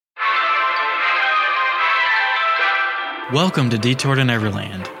Welcome to Detour to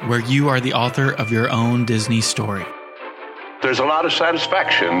Neverland, where you are the author of your own Disney story. There's a lot of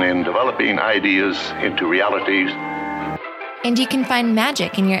satisfaction in developing ideas into realities. And you can find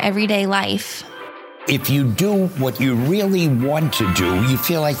magic in your everyday life. If you do what you really want to do, you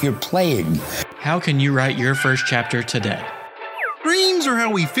feel like you're playing. How can you write your first chapter today? Dreams are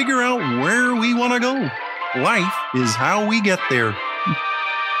how we figure out where we want to go. Life is how we get there.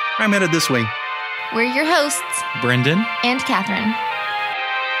 I'm headed this way. We're your hosts, Brendan and Catherine.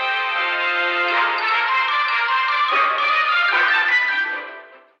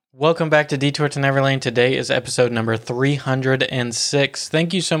 Welcome back to Detour to Neverland. Today is episode number 306.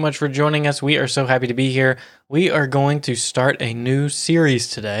 Thank you so much for joining us. We are so happy to be here. We are going to start a new series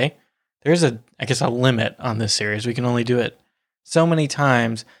today. There's a limit on this series. We can only do it so many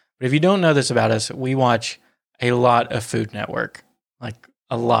times. But if you don't know this about us, we watch a lot of Food Network. Like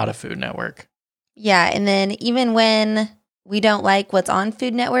a lot of Food Network. Yeah, and then even when we don't like what's on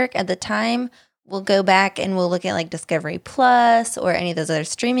Food Network at the time, we'll go back and we'll look at like Discovery Plus or any of those other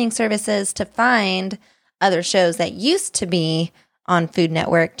streaming services to find other shows that used to be on Food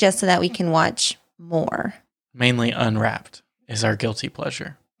Network just so that we can watch more. Mainly Unwrapped is our guilty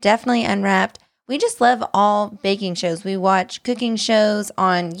pleasure. Definitely Unwrapped. We just love all baking shows. We watch cooking shows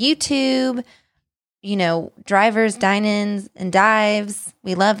on YouTube, Drivers, Dine-Ins, and Dives.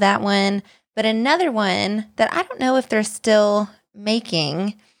 We love that one. But another one that I don't know if they're still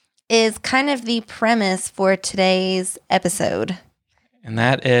making is kind of the premise for today's episode. And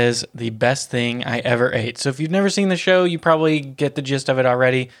that is the best thing I ever ate. So if you've never seen the show, you probably get the gist of it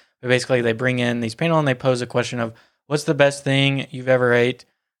already. But basically, they bring in these panel and they pose a question of, what's the best thing you've ever ate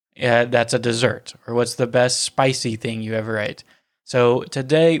that's a dessert? Or what's the best spicy thing you ever ate? So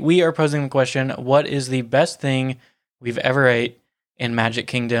today, we are posing the question, what is the best thing we've ever ate in Magic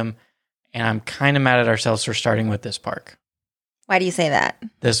Kingdom? And I'm kind of mad at ourselves for starting with this park. Why do you say that?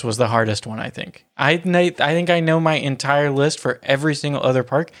 This was the hardest one, I think. I think I know my entire list for every single other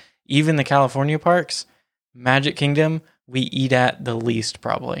park, even the California parks. Magic Kingdom, we eat at the least,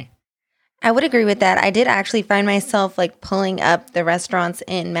 probably. I would agree with that. I did actually find myself like pulling up the restaurants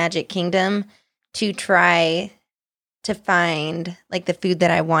in Magic Kingdom to try to find like the food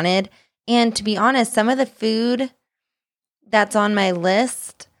that I wanted. And to be honest, some of the food that's on my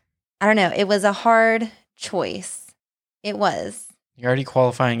list, I don't know, it was a hard choice. It was. You're already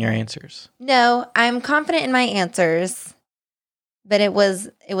qualifying your answers. No, I'm confident in my answers, but it was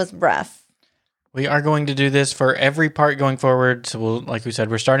rough. We are going to do this for every part going forward. So like we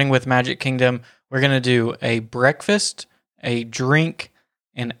said, we're starting with Magic Kingdom. We're going to do a breakfast, a drink,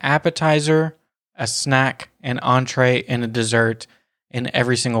 an appetizer, a snack, an entree, and a dessert in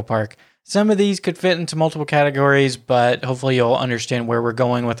every single park. Some of these could fit into multiple categories, but hopefully you'll understand where we're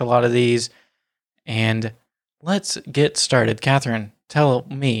going with a lot of these. And let's get started. Catherine, tell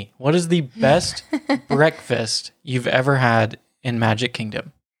me, what is the best breakfast you've ever had in Magic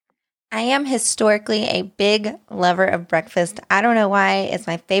Kingdom? I am historically a big lover of breakfast. I don't know why. It's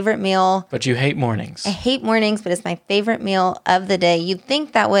my favorite meal. But you hate mornings. I hate mornings, but it's my favorite meal of the day. You'd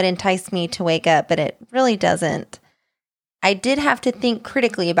think that would entice me to wake up, but it really doesn't. I did have to think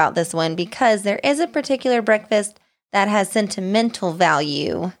critically about this one because there is a particular breakfast that has sentimental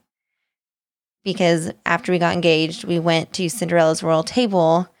value. Because after we got engaged, we went to Cinderella's Royal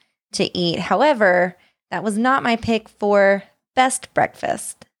Table to eat. However, that was not my pick for best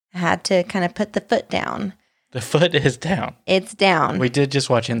breakfast. I had to kind of put the foot down. The foot is down. It's down. We did just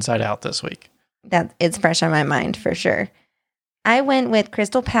watch Inside Out this week. It's fresh on my mind for sure. I went with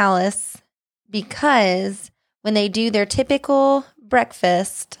Crystal Palace because when they do their typical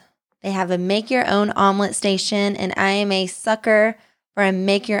breakfast, they have a make-your-own omelet station, and I am a sucker for a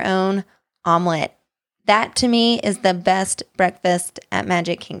make-your-own omelet. That, to me, is the best breakfast at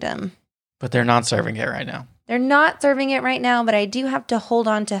Magic Kingdom. But they're not serving it right now. They're not serving it right now, but I do have to hold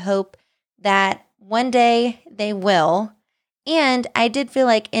on to hope that one day they will. And I did feel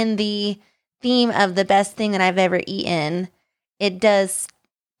like in the theme of the best thing that I've ever eaten, it does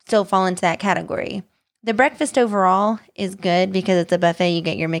still fall into that category. The breakfast overall is good because it's a buffet. You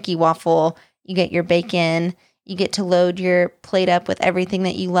get your Mickey waffle, you get your bacon, you get to load your plate up with everything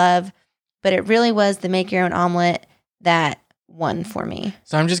that you love. But it really was the make your own omelet that won for me.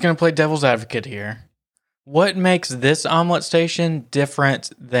 So I'm just going to play devil's advocate here. What makes this omelet station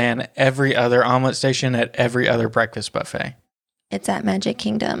different than every other omelet station at every other breakfast buffet? It's at Magic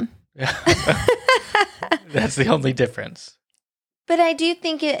Kingdom. That's the only difference. But I do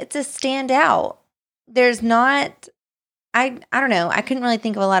think it's a standout. There's not, I don't know. I couldn't really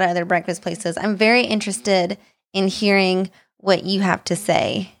think of a lot of other breakfast places. I'm very interested in hearing what you have to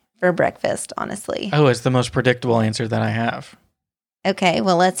say for breakfast, honestly. Oh, it's the most predictable answer that I have. Okay,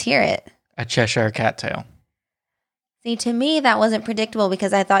 well, let's hear it. A Cheshire cat tail. See, to me, that wasn't predictable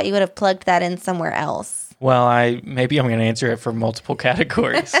because I thought you would have plugged that in somewhere else. Well, maybe I'm going to answer it for multiple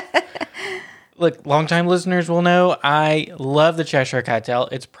categories. Look, longtime listeners will know I love the Cheshire cat tail.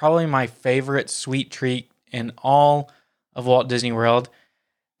 It's probably my favorite sweet treat in all of Walt Disney World.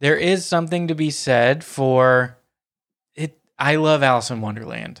 There is something to be said for it. I love Alice in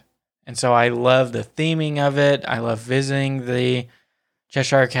Wonderland. And so I love the theming of it. I love visiting the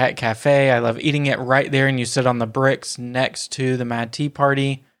Cheshire Cat Cafe. I love eating it right there, and you sit on the bricks next to the Mad Tea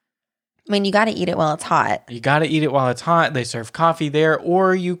Party. I mean, you got to eat it while it's hot. You got to eat it while it's hot. They serve coffee there,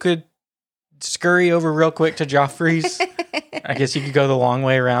 or you could scurry over real quick to Joffrey's. I guess you could go the long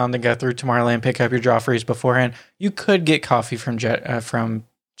way around and go through Tomorrowland, pick up your Joffrey's beforehand. You could get coffee from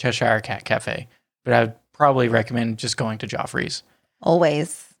Cheshire Cat Cafe, but I would probably recommend just going to Joffrey's.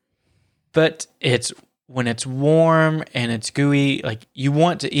 Always. But when it's warm and it's gooey, like you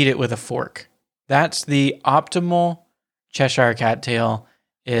want to eat it with a fork. That's the optimal Cheshire cat tail.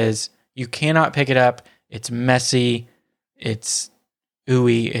 Is you cannot pick it up. It's messy. It's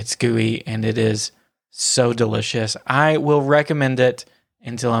ooey. It's gooey, and it is so delicious. I will recommend it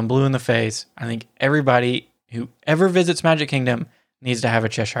until I'm blue in the face. I think everybody who ever visits Magic Kingdom needs to have a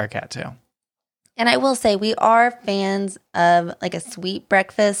Cheshire cat tail. And I will say, we are fans of like a sweet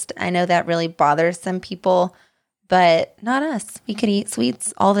breakfast. I know that really bothers some people, but not us. We could eat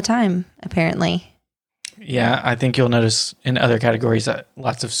sweets all the time, apparently. Yeah, I think you'll notice in other categories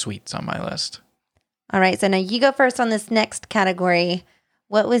lots of sweets on my list. All right, so now you go first on this next category.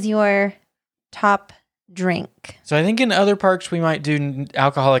 What was your top drink? So I think in other parks we might do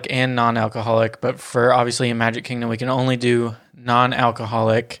alcoholic and non-alcoholic, but for obviously in Magic Kingdom we can only do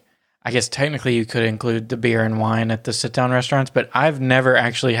non-alcoholic. I guess technically you could include the beer and wine at the sit-down restaurants, but I've never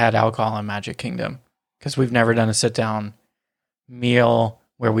actually had alcohol in Magic Kingdom because we've never done a sit-down meal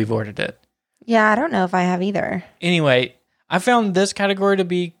where we've ordered it. Yeah, I don't know if I have either. Anyway, I found this category to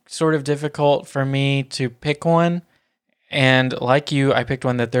be sort of difficult for me to pick one. And like you, I picked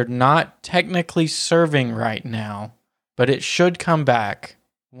one that they're not technically serving right now, but it should come back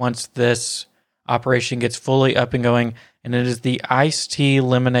once this operation gets fully up and going. And it is the iced tea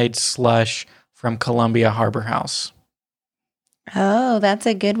lemonade slush from Columbia Harbor House. Oh, that's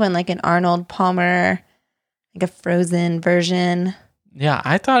a good one. Like an Arnold Palmer, like a frozen version. Yeah,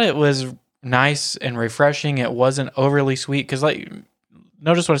 I thought it was nice and refreshing. It wasn't overly sweet because, like,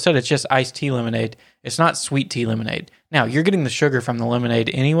 notice what I said. It's just iced tea lemonade. It's not sweet tea lemonade. Now, you're getting the sugar from the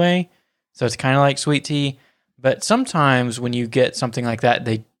lemonade anyway, so it's kind of like sweet tea. But sometimes when you get something like that,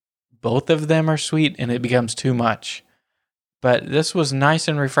 both of them are sweet and it becomes too much. But this was nice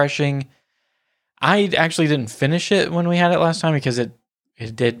and refreshing. I actually didn't finish it when we had it last time because it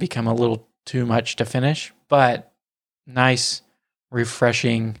did become a little too much to finish. But nice,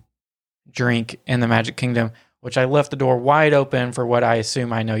 refreshing drink in the Magic Kingdom, which I left the door wide open for what I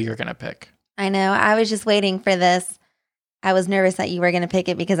assume I know you're going to pick. I know. I was just waiting for this. I was nervous that you were going to pick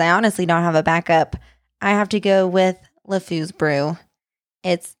it because I honestly don't have a backup. I have to go with LeFou's Brew.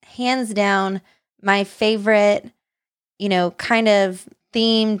 It's hands down my favorite, kind of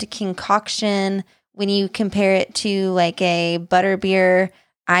themed concoction. When you compare it to like a butterbeer,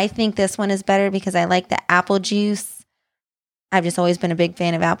 I think this one is better because I like the apple juice. I've just always been a big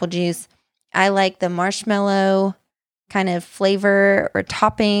fan of apple juice. I like the marshmallow kind of flavor or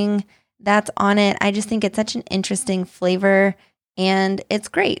topping that's on it. I just think it's such an interesting flavor and it's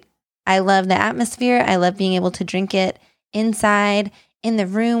great. I love the atmosphere. I love being able to drink it inside in the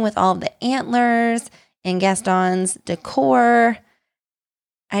room with all of the antlers and Gaston's decor.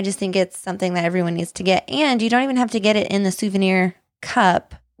 I just think it's something that everyone needs to get. And you don't even have to get it in the souvenir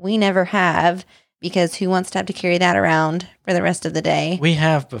cup. We never have, because who wants to have to carry that around for the rest of the day? We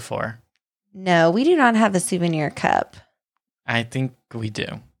have before. No, we do not have a souvenir cup. I think we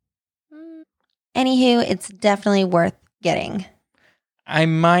do. Anywho, it's definitely worth getting. I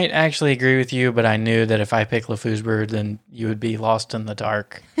might actually agree with you, but I knew that if I pick LeFou's Brew, then you would be lost in the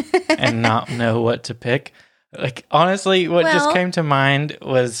dark and not know what to pick. Like, honestly, what just came to mind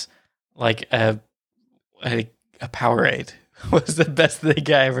was like a Powerade was the best thing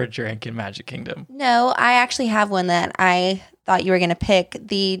I ever drank in Magic Kingdom. No, I actually have one that I thought you were going to pick.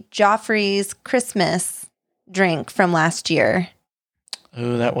 The Joffrey's Christmas drink from last year.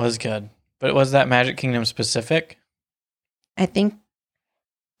 Ooh, that was good. But was that Magic Kingdom specific? I think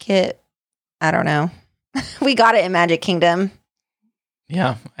I don't know. We got it in Magic Kingdom.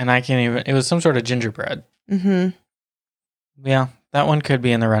 Yeah, and I can't even, it was some sort of gingerbread. Mm-hmm. Yeah, that one could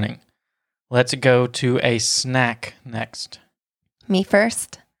be in the running. Let's go to a snack next. Me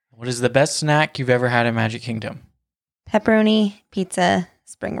first? What is the best snack you've ever had in Magic Kingdom? Pepperoni pizza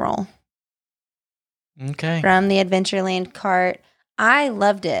spring roll Okay. from the Adventureland cart. I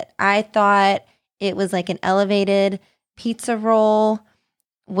loved it. I thought it was like an elevated pizza roll,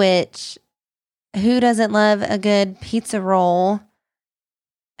 which who doesn't love a good pizza roll?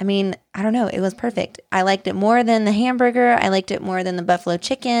 I mean, I don't know. It was perfect. I liked it more than the hamburger. I liked it more than the buffalo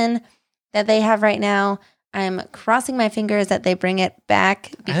chicken that they have right now. I'm crossing my fingers that they bring it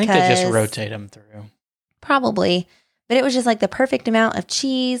back because I think they just rotate them through. Probably. But it was just like the perfect amount of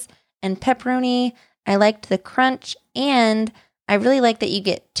cheese and pepperoni. I liked the crunch, and I really like that you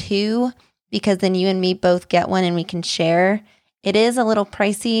get two because then you and me both get one and we can share. It is a little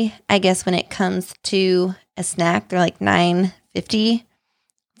pricey, I guess, when it comes to a snack. They're like $9.50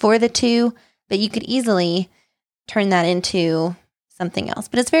 for the two, but you could easily turn that into something else.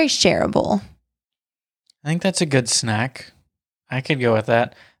 But it's very shareable. I think that's a good snack. I could go with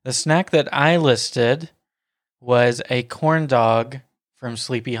that. The snack that I listed was a corn dog from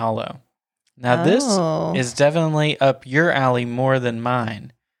Sleepy Hollow. Now, this is definitely up your alley more than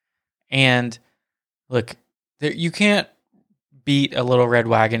mine. And look, you can't beat a Little Red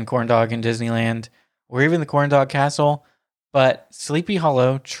Wagon corn dog in Disneyland or even the Corn Dog Castle, but Sleepy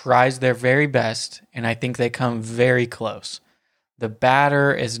Hollow tries their very best, and I think they come very close. The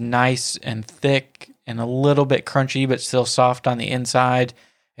batter is nice and thick and a little bit crunchy, but still soft on the inside.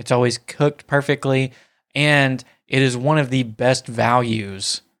 It's always cooked perfectly, and it is one of the best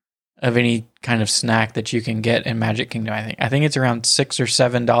values of any kind of snack that you can get in Magic Kingdom. I think it's around $6 or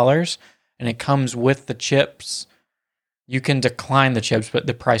 $7, and it comes with the chips. You can decline the chips, but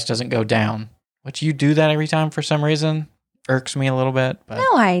the price doesn't go down. Which you do that every time for some reason. Irks me a little bit. But No,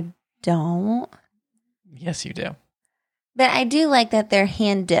 I don't. Yes, you do. But I do like that they're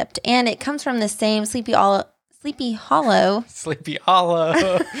hand dipped, and it comes from the same Sleepy Hollow. Sleepy Hollow.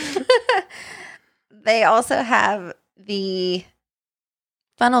 They also have the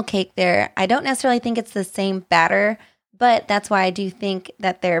funnel cake there. I don't necessarily think it's the same batter, but that's why I do think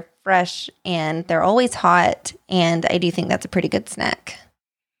that they're fresh and they're always hot, and I do think that's a pretty good snack.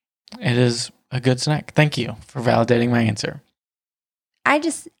 It is a good snack. Thank you for validating my answer.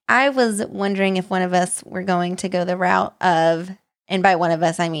 I was wondering if one of us were going to go the route of, and by one of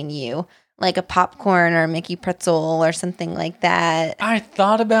us, I mean you, like a popcorn or a Mickey pretzel or something like that. I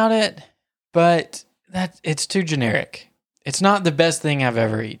thought about it, but it's too generic. It's not the best thing I've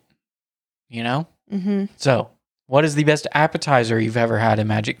ever eaten, you know? Mm-hmm. So, what is the best appetizer you've ever had in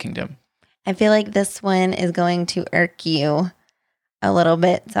Magic Kingdom? I feel like this one is going to irk you a little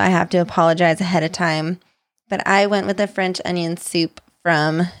bit, so I have to apologize ahead of time. But I went with the French onion soup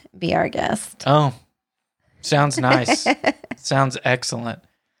from Be Our Guest. Oh, sounds nice. Sounds excellent.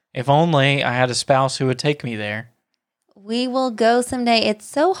 If only I had a spouse who would take me there. We will go someday. It's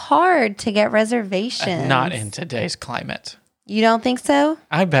so hard to get reservations. Not in today's climate. You don't think so?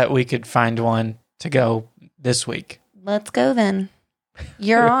 I bet we could find one to go this week. Let's go then.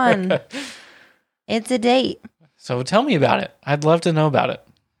 You're on. It's a date. So tell me about it. I'd love to know about it.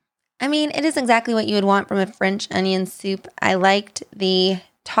 I mean, it is exactly what you would want from a French onion soup. I liked the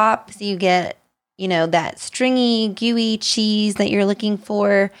top, so you get, that stringy, gooey cheese that you're looking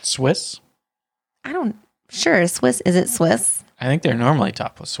for. Swiss? Sure, Swiss. Is it Swiss? I think they're normally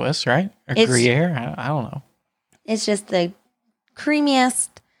topped with Swiss, right? Or Gruyere? I don't know. It's just the creamiest,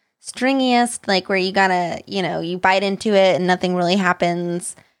 stringiest, like where you gotta, you bite into it and nothing really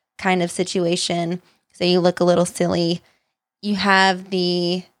happens kind of situation. So you look a little silly. You have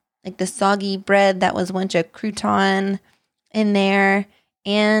the soggy bread that was once a crouton in there,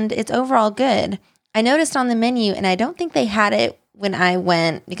 and it's overall good. I noticed on the menu, and I don't think they had it when I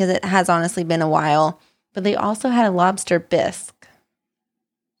went because it has honestly been a while, but they also had a lobster bisque.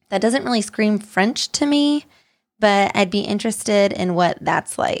 That doesn't really scream French to me, but I'd be interested in what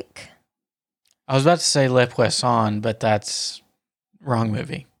that's like. I was about to say Le Poisson, but that's wrong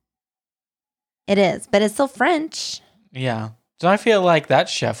movie. It is, but it's still French. Yeah. So I feel like that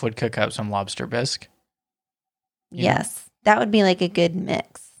chef would cook up some lobster bisque. Yes, that would be like a good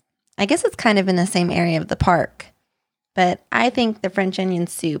mix. I guess it's kind of in the same area of the park, but I think the French onion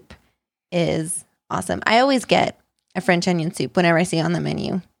soup is awesome. I always get a French onion soup whenever I see it on the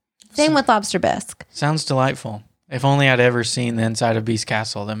menu. Same with lobster bisque. Sounds delightful. If only I'd ever seen the inside of Beast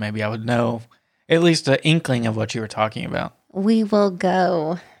Castle, then maybe I would know at least an inkling of what you were talking about. We will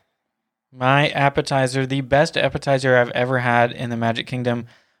go. My appetizer, the best appetizer I've ever had in the Magic Kingdom,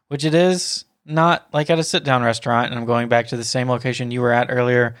 which it is not like at a sit-down restaurant, and I'm going back to the same location you were at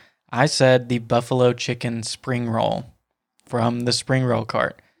earlier. I said the buffalo chicken spring roll from the spring roll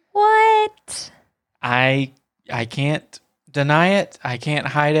cart. What? I can't deny it. I can't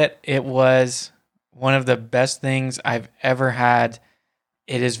hide it. It was one of the best things I've ever had.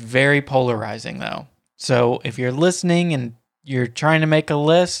 It is very polarizing, though. So if you're listening and you're trying to make a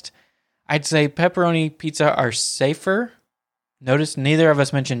list, I'd say pepperoni pizza are safer. Notice neither of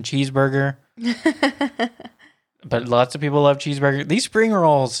us mentioned cheeseburger, but lots of people love cheeseburger. These spring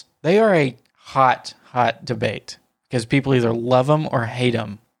rolls, they are a hot debate because people either love them or hate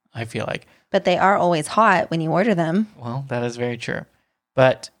them, I feel like. But they are always hot when you order them. Well, that is very true.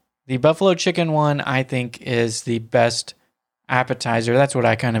 But the buffalo chicken one, I think, is the best appetizer. That's what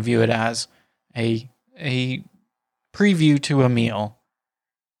I kind of view it as, a preview to a meal.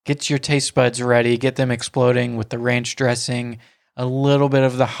 Get your taste buds ready. Get them exploding with the ranch dressing, a little bit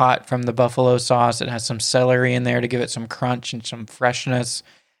of the hot from the buffalo sauce. It has some celery in there to give it some crunch and some freshness.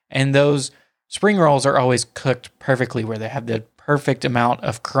 And those spring rolls are always cooked perfectly where they have the perfect amount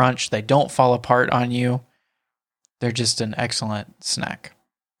of crunch. They don't fall apart on you. They're just an excellent snack.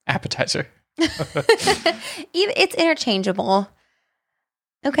 Appetizer. It's interchangeable.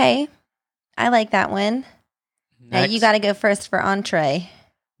 Okay. I like that one. Now you got to go first for entree.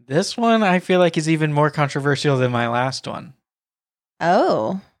 This one I feel like is even more controversial than my last one.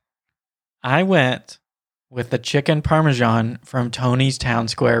 Oh. I went with the chicken parmesan from Tony's Town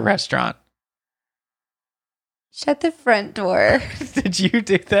Square restaurant. Shut the front door. Did you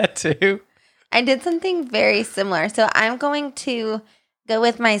do that too? I did something very similar. So I'm going to go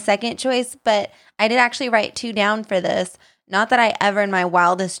with my second choice, but I did actually write 2 down for this. Not that I ever in my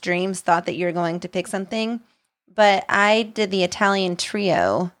wildest dreams thought that you were going to pick something, but I did the Italian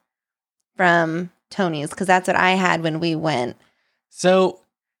trio from Tony's because that's what I had when we went. So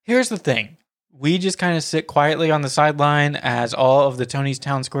here's the thing. We just kind of sit quietly on the sideline as all of the Tony's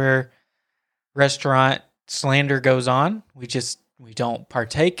Town Square restaurant slander goes on. We don't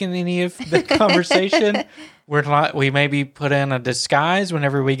partake in any of the conversation. We maybe put in a disguise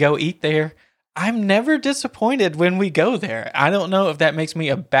whenever we go eat there. I'm never disappointed when we go there. I don't know if that makes me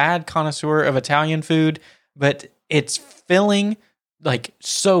a bad connoisseur of Italian food, but it's filling, like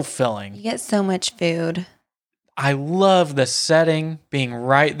so filling. You get so much food. I love the setting, being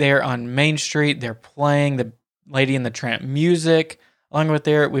right there on Main Street. They're playing the Lady and the Tramp music. Along with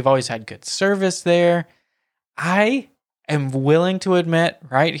there, we've always had good service there. I am willing to admit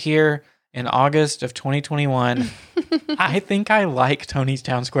right here in August of 2021, I think I like Tony's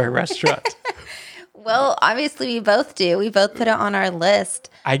Town Square restaurant. Well, obviously we both do. We both put it on our list.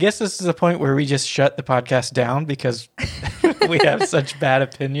 I guess this is the point where we just shut the podcast down because we have such bad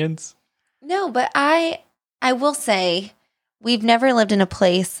opinions. No, but I will say we've never lived in a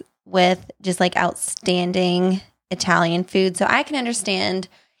place with just like outstanding Italian food. So I can understand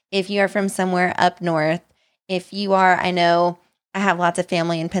if you are from somewhere up north. If you are, I know I have lots of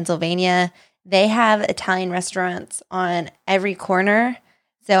family in Pennsylvania. They have Italian restaurants on every corner.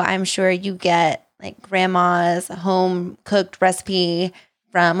 So I'm sure you get like grandma's home cooked recipe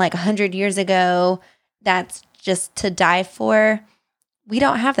from like 100 years ago. That's just to die for. We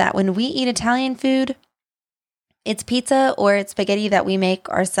don't have that. When we eat Italian food, it's pizza or it's spaghetti that we make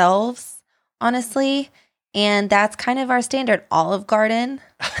ourselves, honestly. And that's kind of our standard. Olive Garden.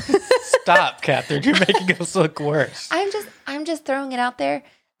 Stop, Catherine. You're making us look worse. I'm just throwing it out there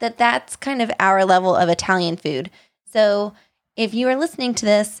that that's kind of our level of Italian food. So if you are listening to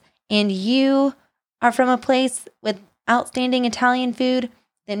this and you are from a place with outstanding Italian food,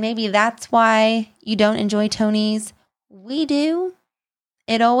 then maybe that's why you don't enjoy Tony's. We do.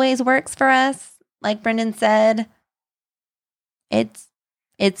 It always works for us. Like Brendan said, it's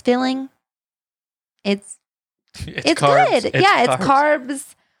filling. It's carbs. good. It's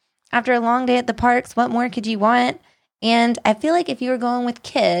carbs. After a long day at the parks, what more could you want? And I feel like if you were going with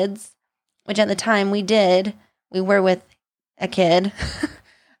kids, which at the time we were with a kid.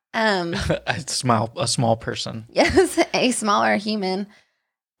 a small person. Yes, a smaller human.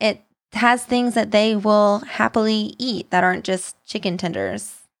 It has things that they will happily eat that aren't just chicken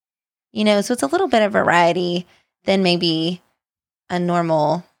tenders. You know, so it's a little bit of variety than maybe a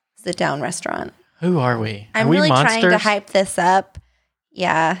normal sit-down restaurant. Who are we? I'm we really monsters? trying to hype this up.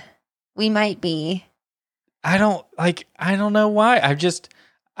 Yeah, we might be. I don't know why.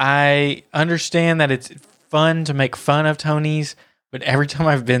 I understand that it's fun to make fun of Tony's, but every time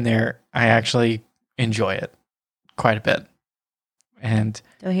I've been there, I actually enjoy it quite a bit. And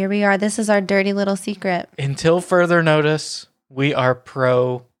so here we are. This is our dirty little secret. Until further notice, we are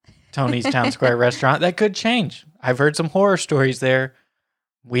pro Tony's Town Square restaurant. That could change. I've heard some horror stories there.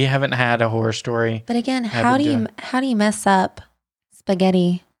 We haven't had a horror story. But again, how do you mess up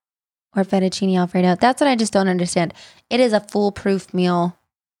spaghetti or fettuccine Alfredo? That's what I just don't understand. It is a foolproof meal.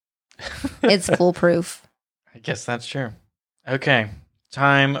 It's foolproof. I guess that's true. Okay,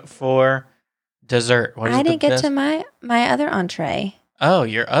 time for dessert. What is I the didn't get best- to my other entree. Oh,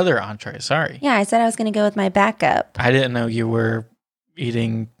 your other entree. Sorry. Yeah, I said I was going to go with my backup. I didn't know you were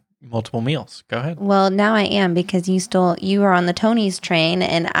eating multiple meals. Go ahead. Well, now I am because you were on the Tony's train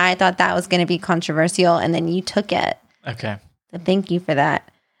and I thought that was going to be controversial and then you took it. Okay. So thank you for that.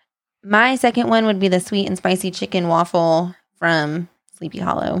 My second one would be the sweet and spicy chicken waffle from Sleepy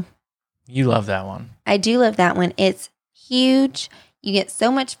Hollow. You love that one. I do love that one. It's huge. You get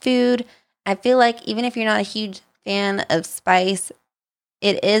so much food. I feel like even if you're not a huge fan of spice,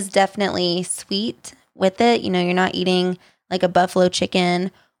 it is definitely sweet with it. You know, you're not eating like a buffalo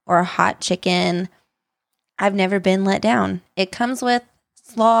chicken or a hot chicken. I've never been let down. It comes with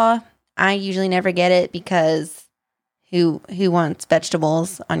slaw. I usually never get it because who wants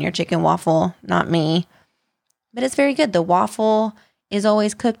vegetables on your chicken waffle? Not me. But it's very good. The waffle is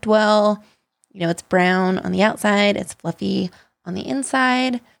always cooked well. You know, it's brown on the outside. It's fluffy on the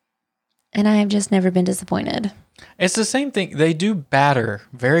inside. And I've just never been disappointed. It's the same thing. They do batter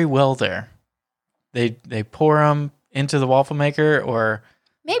very well there. They pour them into the waffle maker or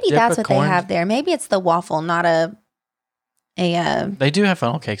Maybe dip that's a what corn- they have there. Maybe it's the waffle, not a. They do have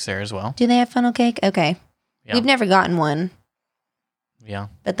funnel cakes there as well. Do they have funnel cake? Okay. Yeah. We've never gotten one, Yeah.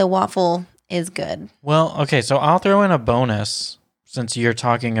 but the waffle is good. Well, okay, so I'll throw in a bonus since you're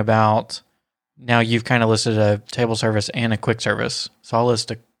talking about now you've kind of listed a table service and a quick service. So I'll list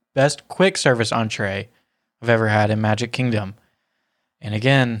the best quick service entree I've ever had in Magic Kingdom. And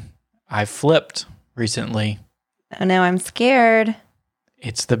again, I flipped recently. Oh no, I'm scared.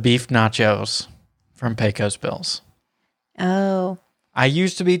 It's the beef nachos from Pecos Bills. Oh, I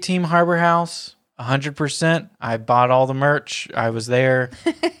used to be Team Harbor House, 100%. I bought all the merch. I was there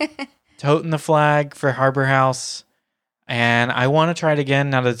toting the flag for Harbor House. And I want to try it again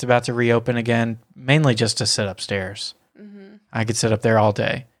now that it's about to reopen again, mainly just to sit upstairs. I could sit up there all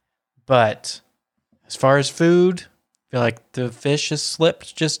day. But as far as food, I feel like the fish has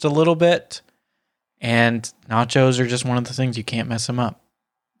slipped just a little bit. And nachos are just one of the things you can't mess them up.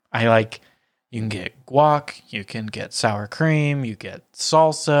 You can get guac, you can get sour cream, you get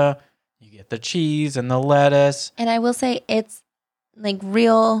salsa, you get the cheese and the lettuce. and I will say it's like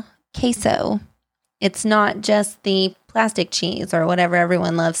real queso. It's not just the plastic cheese or whatever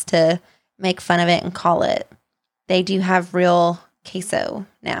everyone loves to make fun of it and call it. They do have real queso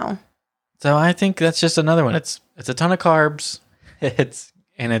now. So I think that's just another one. It's a ton of carbs.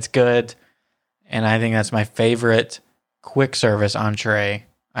 It's good. And I think that's my favorite quick service entree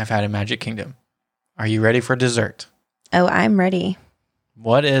I've had in Magic Kingdom. Are you ready for dessert? Oh, I'm ready.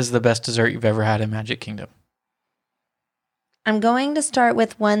 What is the best dessert you've ever had in Magic Kingdom? I'm going to start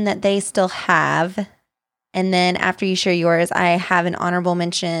with one that they still have. And then after you share yours, I have an honorable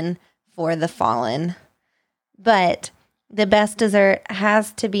mention for the Fallen. But the best dessert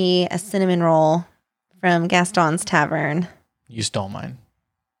has to be a cinnamon roll from Gaston's Tavern. You stole mine.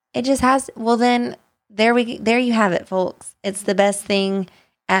 It just has, well then, there you have it, folks. It's the best thing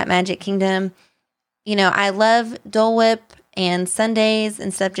at Magic Kingdom. You know, I love Dole Whip and sundaes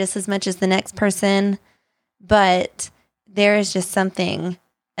and stuff just as much as the next person, but there is just something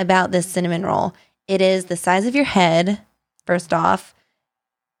about this cinnamon roll. It is the size of your head, first off.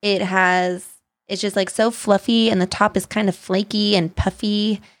 It's just like so fluffy, and the top is kind of flaky and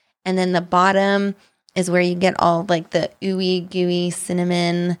puffy, and then the bottom is where you get all like the ooey gooey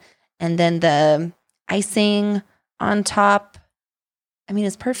cinnamon, and then the icing on top. I mean,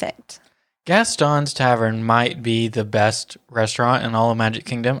 it's perfect. Gaston's Tavern might be the best restaurant in all of Magic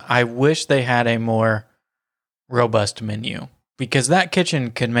Kingdom. I wish they had a more robust menu because that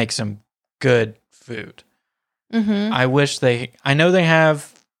kitchen could make some good food. Mm-hmm. I know they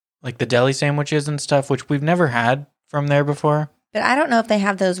have like the deli sandwiches and stuff, which we've never had from there before. But I don't know if they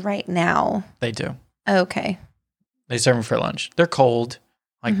have those right now. They do. Okay. They serve them for lunch. They're cold.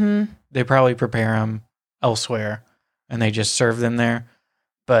 They probably prepare them elsewhere and they just serve them there.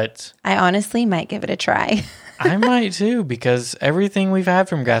 But I honestly might give it a try. I might too, because everything we've had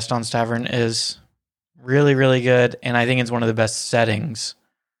from Gaston's Tavern is really, really good. And I think it's one of the best settings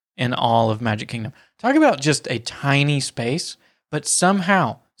in all of Magic Kingdom. Talk about just a tiny space, but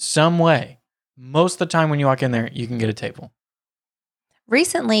somehow, some way, most of the time when you walk in there, you can get a table.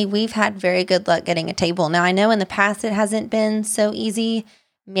 Recently, we've had very good luck getting a table. Now, I know in the past it hasn't been so easy.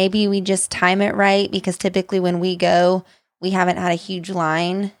 Maybe we just time it right because typically when we go, we haven't had a huge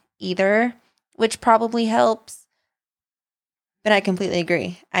line either, which probably helps. But I completely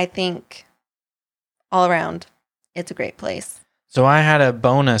agree. I think all around, it's a great place. So I had a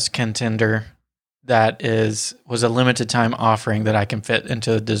bonus contender that was a limited time offering that I can fit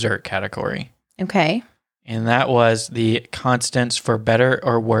into the dessert category. Okay. and that was the Constance for Better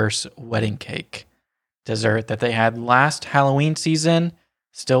or Worse wedding cake dessert that they had last Halloween season.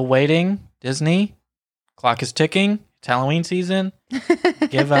 Still waiting. Disney, clock is ticking. It's Halloween season.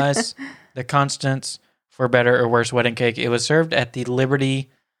 Give us the Constance for Better or Worse wedding cake. It was served at the Liberty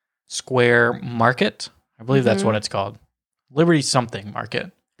Square Market. I believe that's what it's called. Liberty something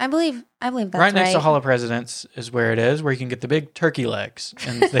Market. I believe that's right next to Hall of Presidents is where it is, where you can get the big turkey legs.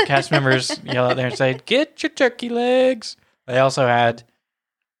 And the cast members yell out there and say, "Get your turkey legs." They also had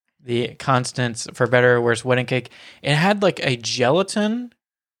the Constance for Better or Worse wedding cake. It had like a gelatin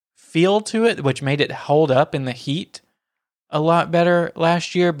feel to it, which made it hold up in the heat a lot better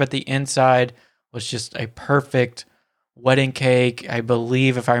last year. But the inside was just a perfect wedding cake. I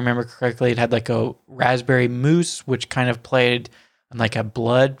believe, if I remember correctly, it had like a raspberry mousse, which kind of played on like a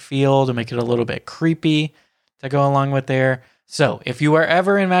blood feel to make it a little bit creepy to go along with there. So if you are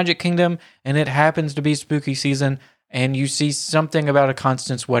ever in Magic Kingdom and it happens to be spooky season and you see something about a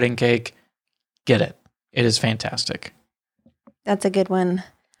Constance wedding cake, get it. It is fantastic. That's a good one.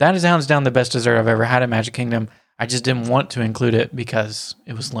 That is hands down the best dessert I've ever had at Magic Kingdom. I just didn't want to include it because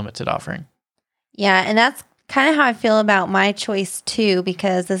it was limited offering. Yeah, and that's kind of how I feel about my choice too,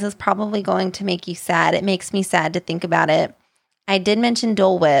 because this is probably going to make you sad. It makes me sad to think about it. I did mention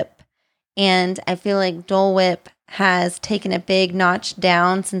Dole Whip, and I feel like Dole Whip has taken a big notch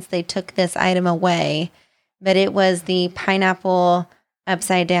down since they took this item away, but it was the pineapple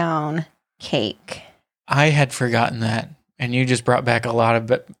upside down cake. I had forgotten that, and you just brought back a lot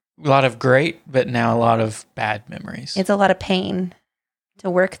of great, but now a lot of bad memories. It's a lot of pain to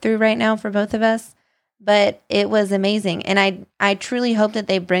work through right now for both of us, but it was amazing. And I truly hope that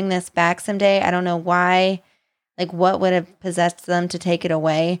they bring this back someday. I don't know why, like what would have possessed them to take it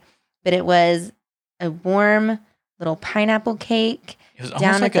away, but it was a warm little pineapple cake. It was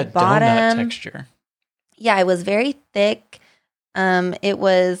almost like a donut texture. Yeah, it was very thick. It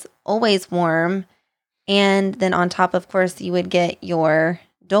was always warm. And then on top, of course, you would get your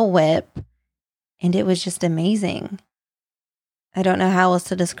Dole Whip, and it was just amazing. I don't know how else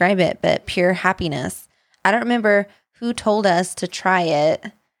to describe it, but pure happiness. I don't remember who told us to try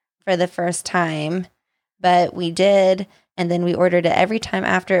it for the first time, but we did. And then we ordered it every time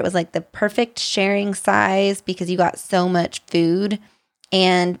after. It was like the perfect sharing size because you got so much food,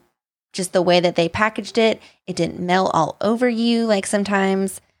 and just the way that they packaged it, it didn't melt all over you like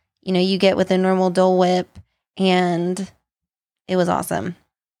sometimes, you get with a normal Dole Whip, and it was awesome.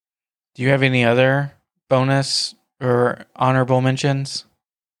 Do you have any other bonus or honorable mentions?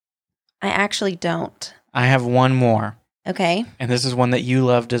 I actually don't. I have one more. Okay. And this is one that you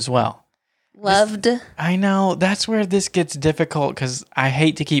loved as well. Loved. I know. That's where this gets difficult because I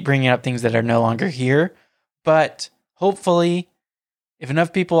hate to keep bringing up things that are no longer here. But hopefully, if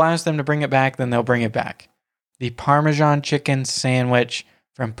enough people ask them to bring it back, then they'll bring it back. The Parmesan chicken sandwich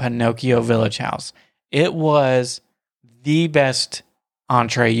from Pinocchio Village House. It was the best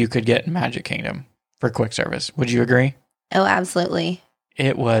entree you could get in Magic Kingdom for quick service. Would you agree? Oh, absolutely.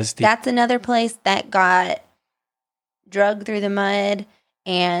 It was That's another place that got drugged through the mud,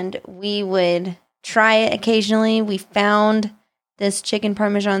 and we would try it occasionally. We found this chicken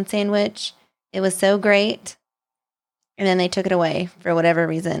Parmesan sandwich. It was so great. And then they took it away for whatever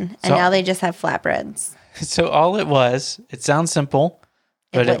reason. And now they just have flatbreads. So all it sounds simple,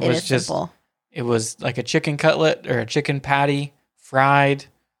 but it was just simple. It was like a chicken cutlet or a chicken patty, fried,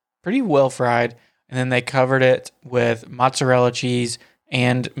 pretty well fried. And then they covered it with mozzarella cheese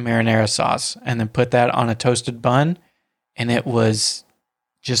and marinara sauce and then put that on a toasted bun. And it was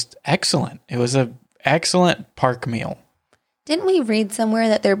just excellent. It was an excellent park meal. Didn't we read somewhere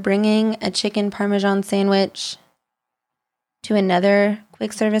that they're bringing a chicken Parmesan sandwich to another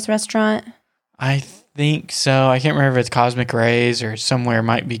quick service restaurant? I think so. I can't remember if it's Cosmic Rays or somewhere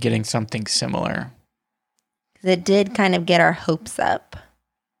might be getting something similar. It did kind of get our hopes up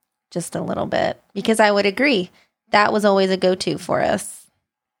just a little bit, because I would agree that was always a go-to for us.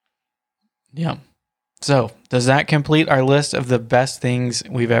 Yeah. So does that complete our list of the best things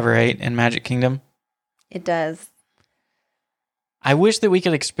we've ever ate in Magic Kingdom? It does. I wish that we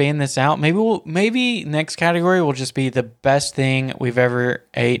could expand this out. Maybe next category will just be the best thing we've ever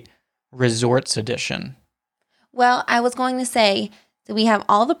ate, Resorts Edition. Well, I was going to say that we have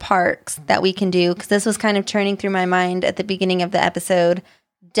all the parks that we can do, because this was kind of turning through my mind at the beginning of the episode.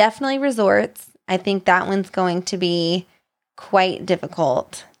 Definitely resorts. I think that one's going to be quite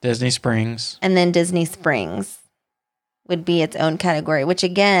difficult. Disney Springs. And then Disney Springs would be its own category, which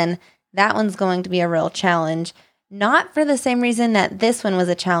again, that one's going to be a real challenge. Not for the same reason that this one was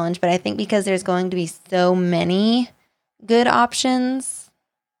a challenge, but I think because there's going to be so many good options.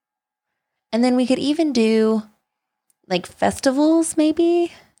 And then we could even do like festivals,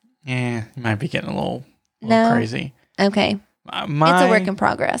 maybe. Yeah, you might be getting a little No? crazy. Okay. It's a work in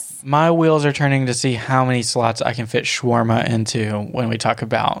progress. My wheels are turning to see how many slots I can fit shawarma into when we talk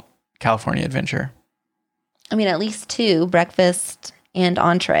about California Adventure. I mean, at least 2, breakfast and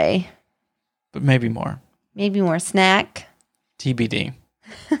entree. But maybe more. Maybe more snack. TBD.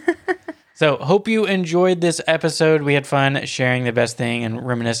 So, hope you enjoyed this episode. We had fun sharing the best thing and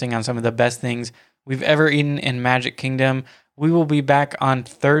reminiscing on some of the best things we've ever eaten in Magic Kingdom. We will be back on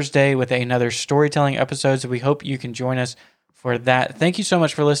Thursday with another storytelling episode, so we hope you can join us for that. Thank you so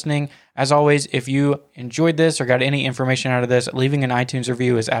much for listening. As always, if you enjoyed this or got any information out of this, leaving an iTunes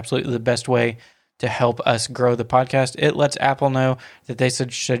review is absolutely the best way to help us grow the podcast. It lets Apple know that they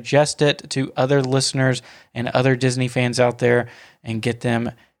should suggest it to other listeners and other Disney fans out there and get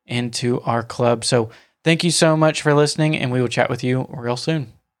them into our club. So thank you so much for listening, and we will chat with you real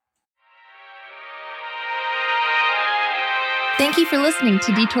soon. Thank you for listening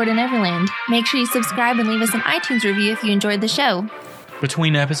to Detour to Neverland. Make sure you subscribe and leave us an iTunes review if you enjoyed the show.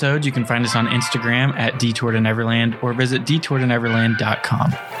 Between episodes, you can find us on Instagram at Detour to Neverland or visit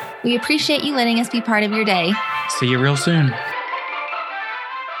detourtoneverland.com. We appreciate you letting us be part of your day. See you real soon.